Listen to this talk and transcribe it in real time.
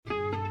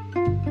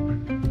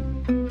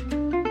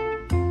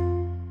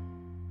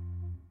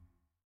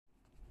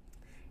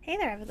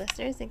there, avid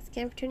listeners. Thanks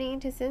again for tuning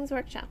into Sin's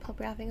Workshop. Hope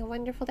you're having a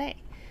wonderful day.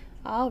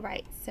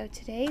 Alright, so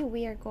today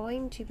we are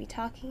going to be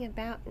talking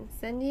about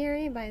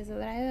Incendiary by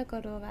Zoraida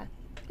Cordova.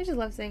 I just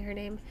love saying her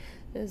name.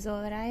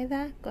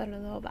 Zoraida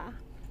Cordova.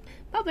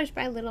 Published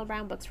by Little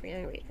Brown Books for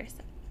Young Readers.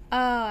 Oh,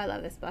 I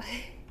love this book.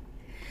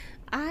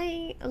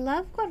 I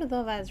love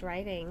Cordova's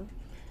writing.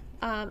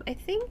 I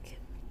think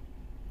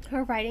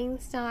her writing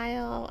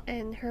style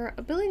and her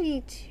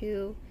ability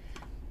to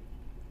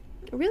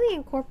really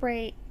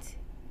incorporate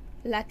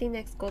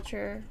Latinx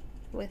culture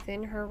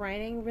within her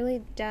writing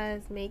really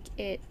does make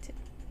it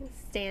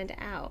stand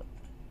out.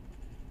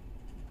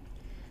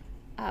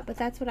 But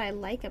that's what I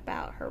like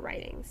about her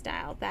writing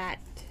style, that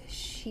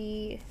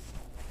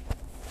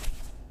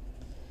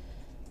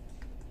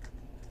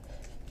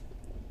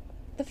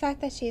the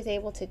fact that she's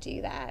able to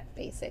do that,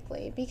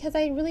 basically, because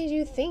I really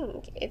do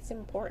think it's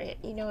important,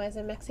 as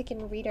a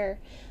Mexican reader,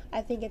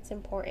 I think it's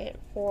important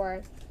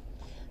for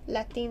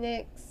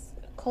Latinx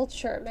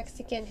culture,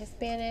 Mexican,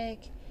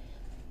 Hispanic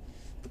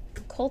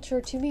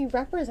culture to be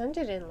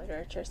represented in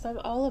literature. So I'm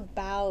all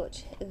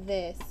about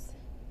this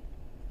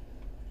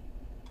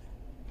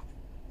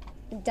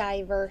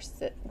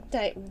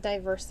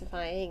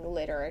diversifying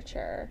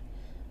literature.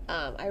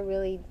 I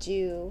really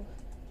do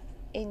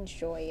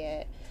enjoy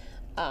it.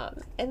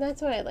 And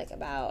that's what I like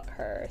about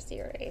her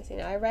series.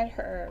 I read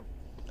her,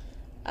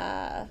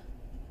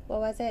 what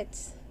was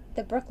it?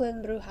 The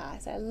Brooklyn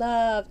Brujas. I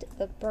loved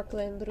the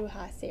Brooklyn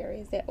Brujas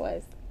series.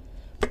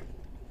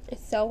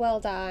 It's so well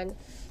done.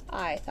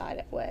 I thought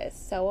it was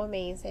so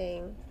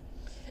amazing.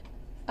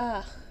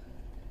 It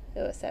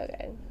was so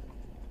good.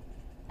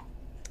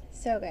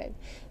 So good.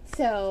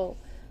 So,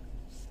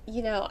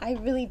 I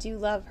really do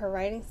love her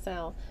writing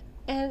style.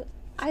 And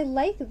I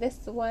like this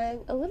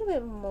one a little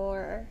bit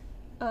more.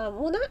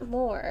 Well, not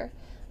more.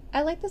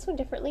 I like this one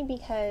differently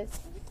because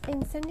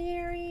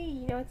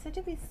Incendiary, it's said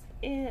to be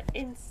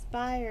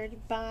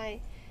inspired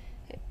by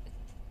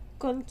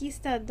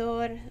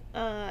Conquistador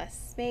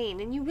Spain.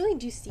 And you really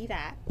do see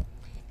that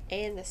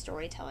in the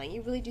storytelling.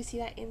 You really do see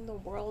that in the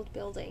world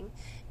building,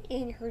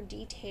 in her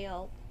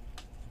detail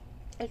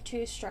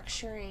to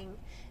structuring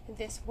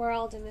this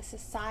world and this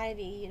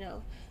society.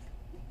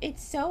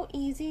 It's so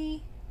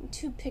easy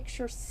to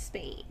picture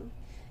Spain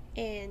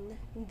in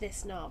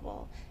this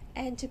novel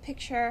and to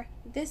picture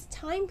this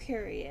time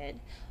period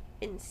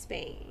in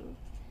Spain.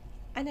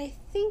 And I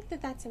think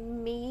that that's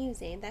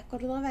amazing that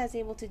Cordova is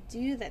able to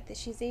do that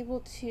she's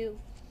able to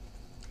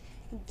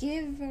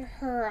give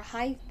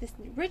this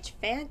rich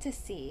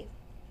fantasy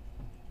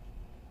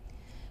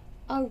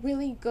a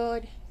really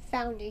good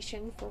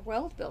foundation for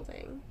world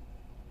building.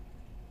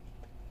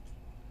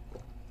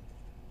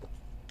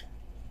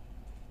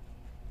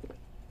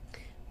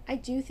 I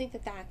do think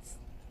that that's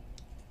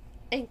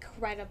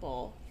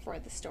incredible for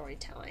the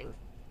storytelling,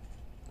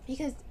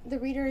 because the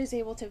reader is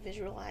able to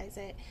visualize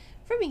it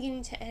from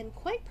beginning to end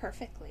quite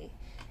perfectly,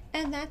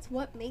 and that's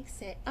what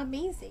makes it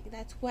amazing.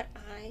 That's what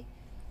I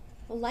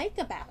like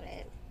about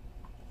it.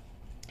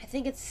 I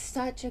think it's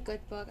such a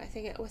good book. I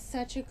think it was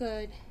such a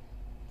good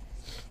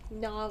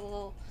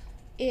novel.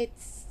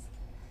 It's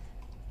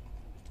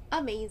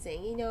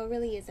amazing. It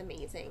really is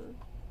amazing.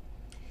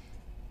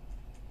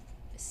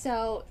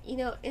 So,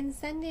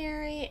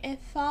 Incendiary, it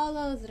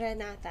follows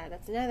Renata.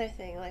 That's another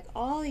thing. Like,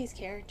 all these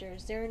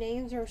characters, their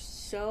names are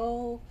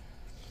so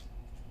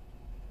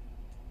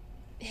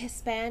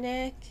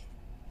Hispanic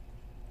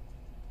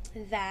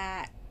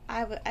that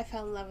I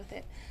fell in love with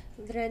it.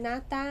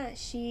 Renata,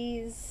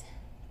 she's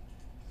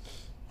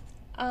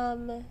a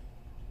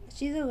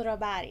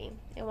Robari.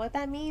 And what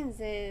that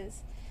means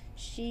is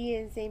she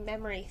is a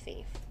memory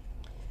thief.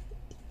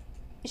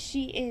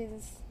 She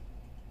is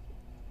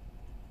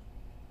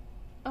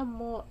a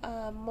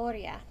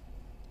Moria.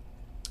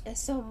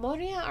 So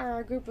Moria are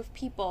a group of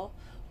people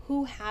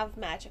who have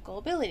magical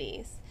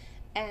abilities,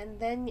 and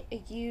then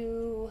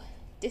you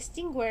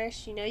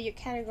distinguish, you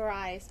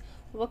categorize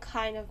what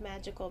kind of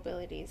magical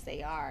abilities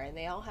they are, and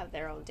they all have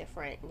their own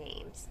different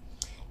names,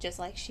 just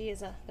like she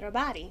is a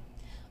Robari.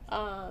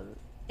 And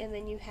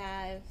then you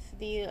have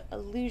the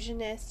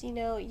illusionist.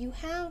 You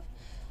have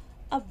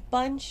a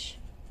bunch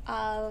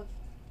of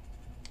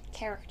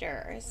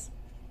characters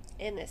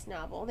in this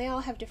novel. They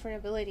all have different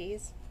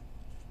abilities,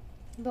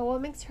 but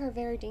what makes her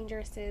very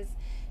dangerous is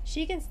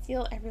she can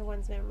steal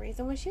everyone's memories.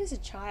 And when she was a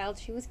child,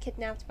 she was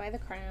kidnapped by the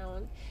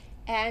crown,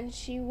 and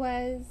she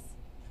was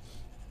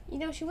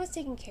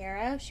taken care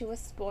of. She was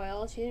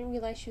spoiled. She didn't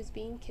realize she was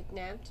being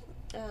kidnapped.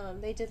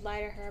 They did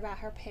lie to her about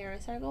her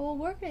parents. They're like, oh, well,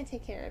 we're going to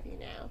take care of you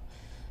now.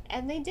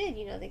 And they did.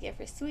 They gave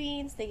her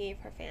sweets. They gave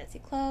her fancy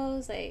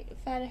clothes. They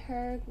fed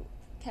her,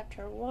 kept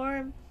her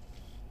warm.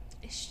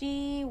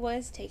 She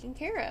was taken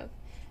care of,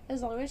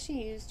 as long as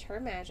she used her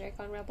magic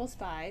on rebel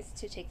spies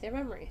to take their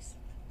memories.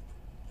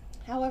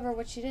 However,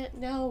 what she didn't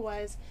know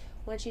was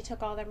when she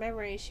took all their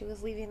memories, she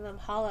was leaving them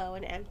hollow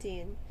and empty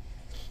and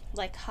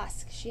like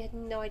husk. She had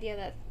no idea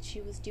that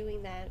she was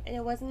doing that. And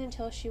it wasn't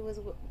until she was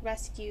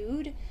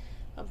rescued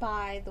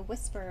by the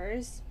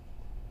Whisperers,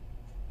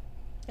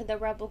 the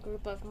rebel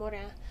group of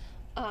Moria,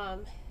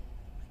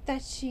 that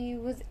that she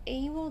was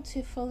able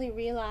to fully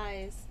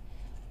realize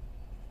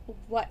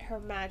what her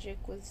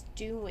magic was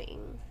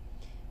doing.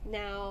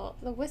 Now,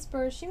 the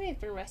Whisperers, she may have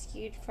been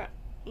rescued from,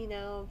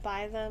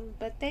 by them,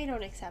 but they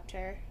don't accept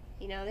her.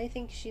 They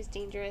think she's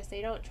dangerous.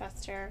 They don't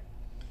trust her.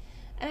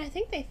 And I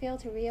think they fail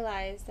to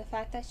realize the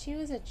fact that she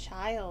was a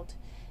child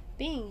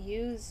being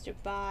used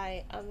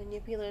by a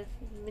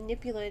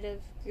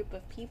manipulative group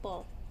of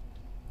people.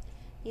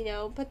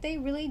 But they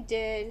really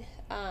did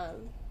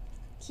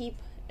keep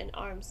an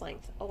arm's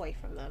length away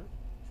from them.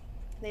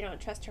 They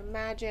don't trust her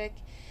magic.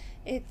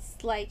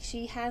 It's like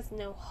she has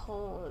no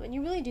home. And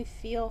you really do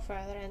feel for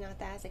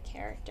Renata as a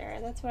character.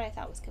 And that's what I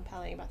thought was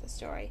compelling about the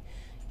story.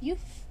 You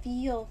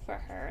feel for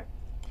her.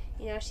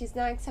 She's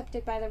not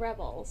accepted by the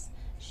rebels.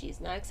 She's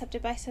not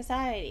accepted by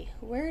society.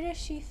 Where does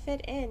she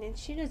fit in? And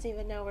she doesn't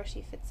even know where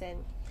she fits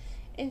in.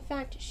 In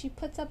fact, she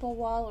puts up a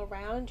wall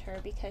around her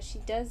because she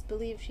does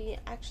believe she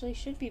actually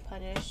should be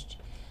punished.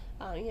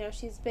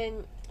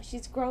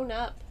 She's grown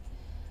up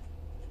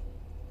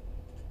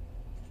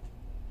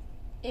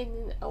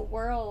in a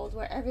world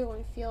where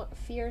everyone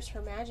fears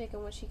her magic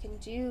and what she can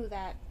do,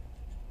 that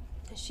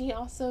she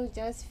also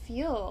does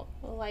feel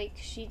like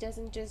she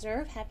doesn't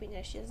deserve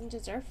happiness. She doesn't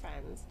deserve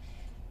friends.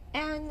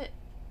 And,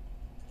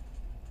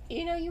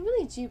 you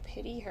really do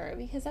pity her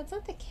because that's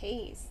not the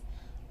case.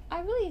 I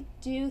really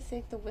do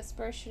think the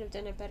Whisperer should have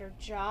done a better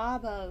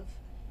job of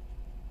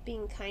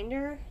being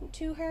kinder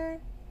to her,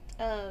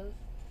 of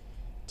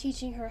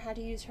teaching her how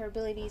to use her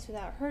abilities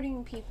without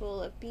hurting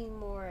people, of being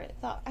more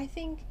I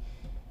think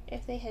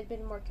if they had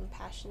been more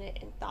compassionate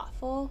and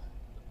thoughtful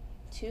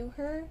to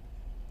her,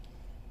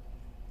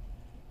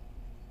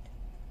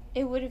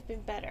 it would have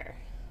been better,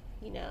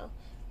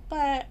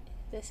 But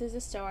this is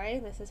a story,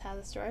 and this is how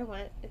the story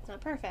went. It's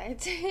not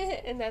perfect,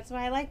 and that's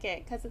why I like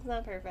it, because it's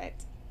not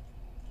perfect.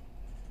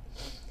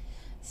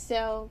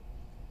 So,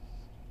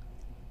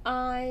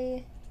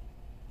 I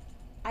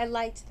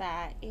liked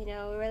that, it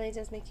really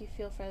does make you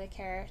feel for the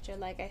character.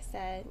 Like I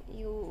said,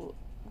 you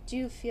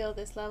do feel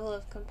this level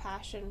of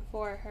compassion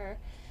for her,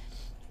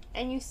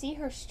 and you see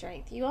her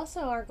strength. You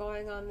also are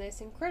going on this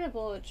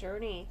incredible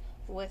journey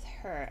with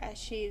her as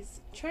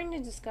she's trying to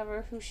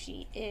discover who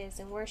she is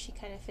and where she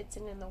kind of fits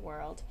in the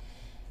world.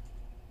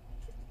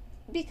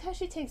 Because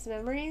she takes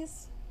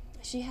memories,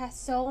 she has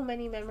so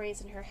many memories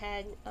in her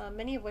head,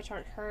 many of which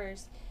aren't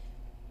hers,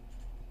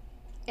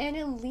 and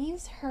it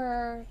leaves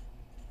her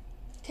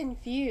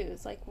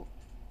confused. Like,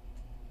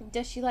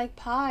 does she like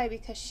pie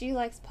because she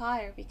likes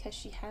pie, or because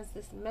she has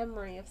this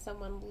memory of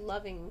someone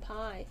loving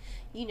pie?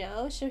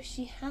 So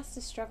she has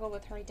to struggle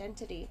with her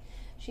identity.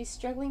 She's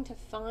struggling to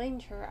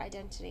find her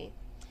identity.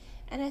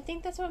 And I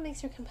think that's what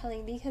makes her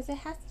compelling, because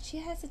she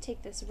has to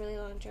take this really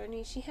long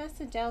journey. She has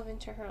to delve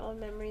into her own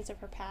memories of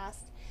her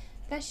past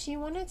that she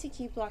wanted to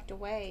keep locked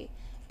away,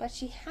 but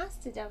she has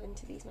to delve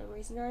into these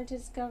memories in order to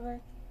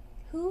discover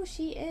who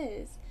she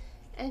is.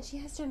 And she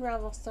has to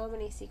unravel so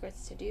many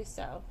secrets to do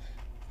so.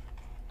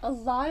 A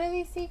lot of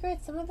these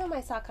secrets, some of them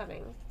I saw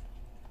coming.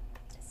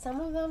 Some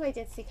of them I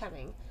did see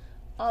coming.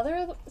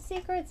 Other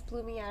secrets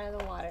blew me out of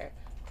the water.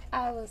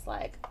 I was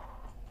like,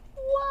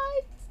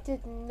 what?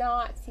 Did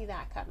not see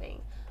that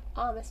coming.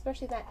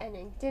 Especially that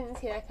ending. Didn't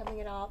see that coming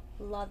at all.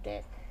 Loved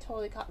it.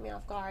 Totally caught me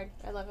off guard.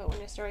 I love it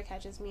when a story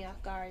catches me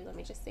off guard. Let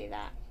me just say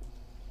that.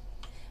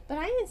 But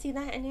I didn't see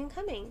that ending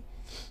coming.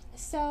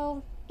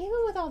 So, even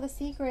with all the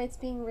secrets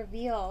being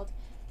revealed,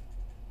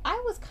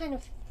 I was kind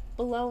of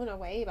blown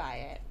away by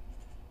it.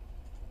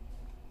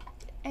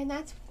 And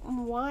that's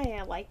why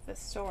I like this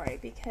story,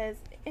 because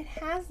it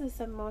has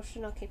this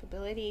emotional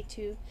capability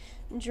to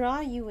draw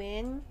you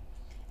in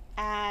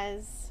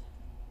as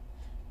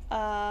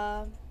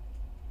a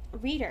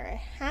reader. It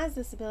has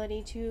this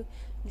ability to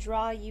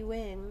draw you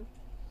in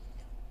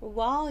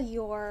while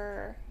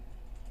you're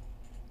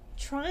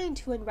trying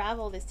to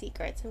unravel the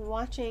secrets and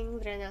watching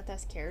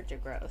Renata's character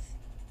growth.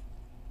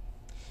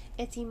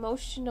 It's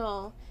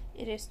emotional,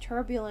 it is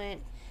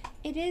turbulent,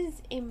 it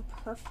is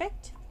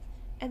imperfect,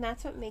 and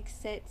that's what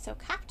makes it so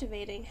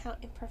captivating, how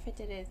imperfect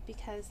it is,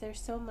 because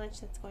there's so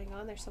much that's going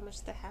on, there's so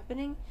much that's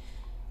happening.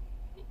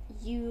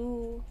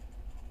 You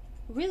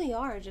really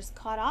are just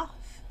caught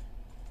off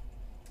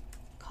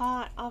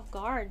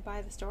guard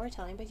by the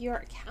storytelling, but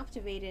you're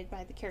captivated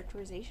by the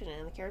characterization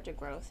and the character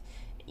growth.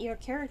 You're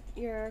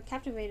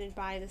captivated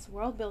by this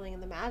world building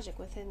and the magic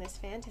within this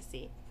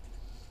fantasy.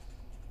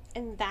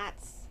 And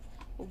that's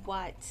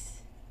what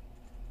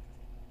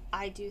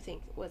I do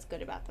think was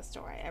good about the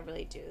story. I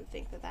really do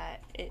think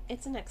that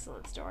it's an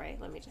excellent story.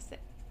 Let me just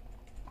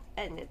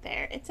end it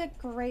there. It's a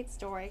great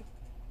story.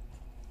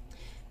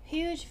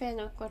 Huge fan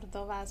of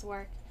Cordova's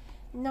work.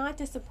 Not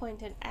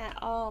disappointed at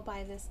all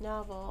by this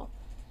novel.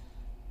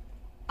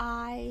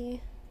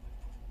 I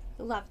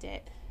loved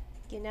it.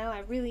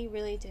 I really,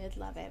 really did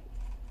love it.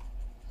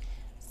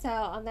 So,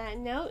 on that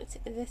note,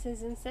 this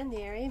is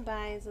Incendiary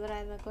by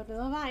Zoraida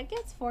Cordova. It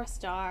gets 4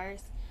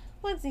 stars.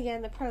 Once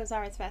again, the prose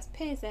are its fast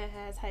paced, it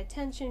has high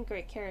tension,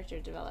 great character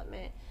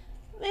development.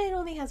 It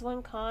only has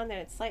one con, that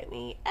it's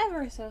slightly,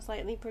 ever so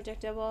slightly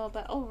predictable,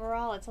 but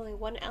overall it's only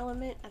one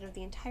element out of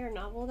the entire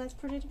novel that's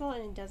predictable,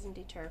 and it doesn't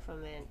deter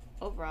from the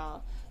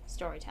overall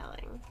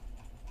storytelling.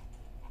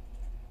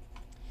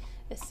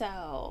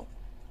 So,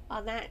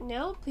 on that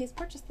note, please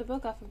purchase the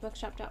book off of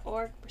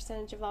bookshop.org.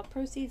 Percentage of all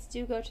proceeds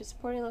do go to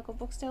supporting local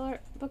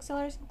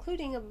booksellers,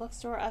 including a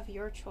bookstore of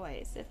your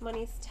choice. If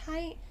money's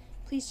tight,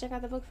 please check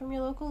out the book from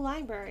your local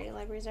library.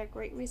 Libraries are a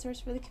great resource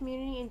for the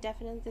community and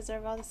definitely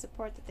deserve all the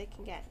support that they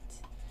can get.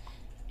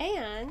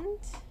 And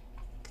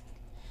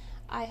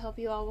I hope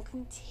you all will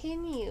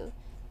continue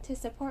to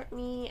support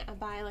me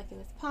by liking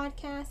this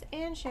podcast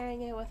and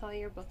sharing it with all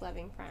your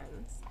book-loving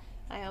friends.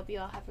 I hope you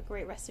all have a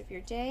great rest of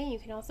your day. You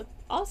can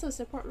also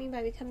support me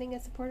by becoming a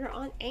supporter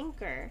on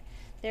Anchor.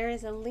 There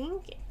is a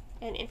link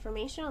and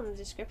information on the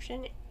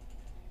description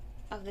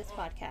of this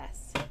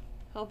podcast.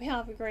 Hope you all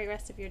have a great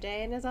rest of your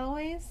day, and as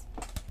always,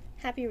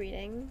 happy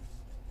reading.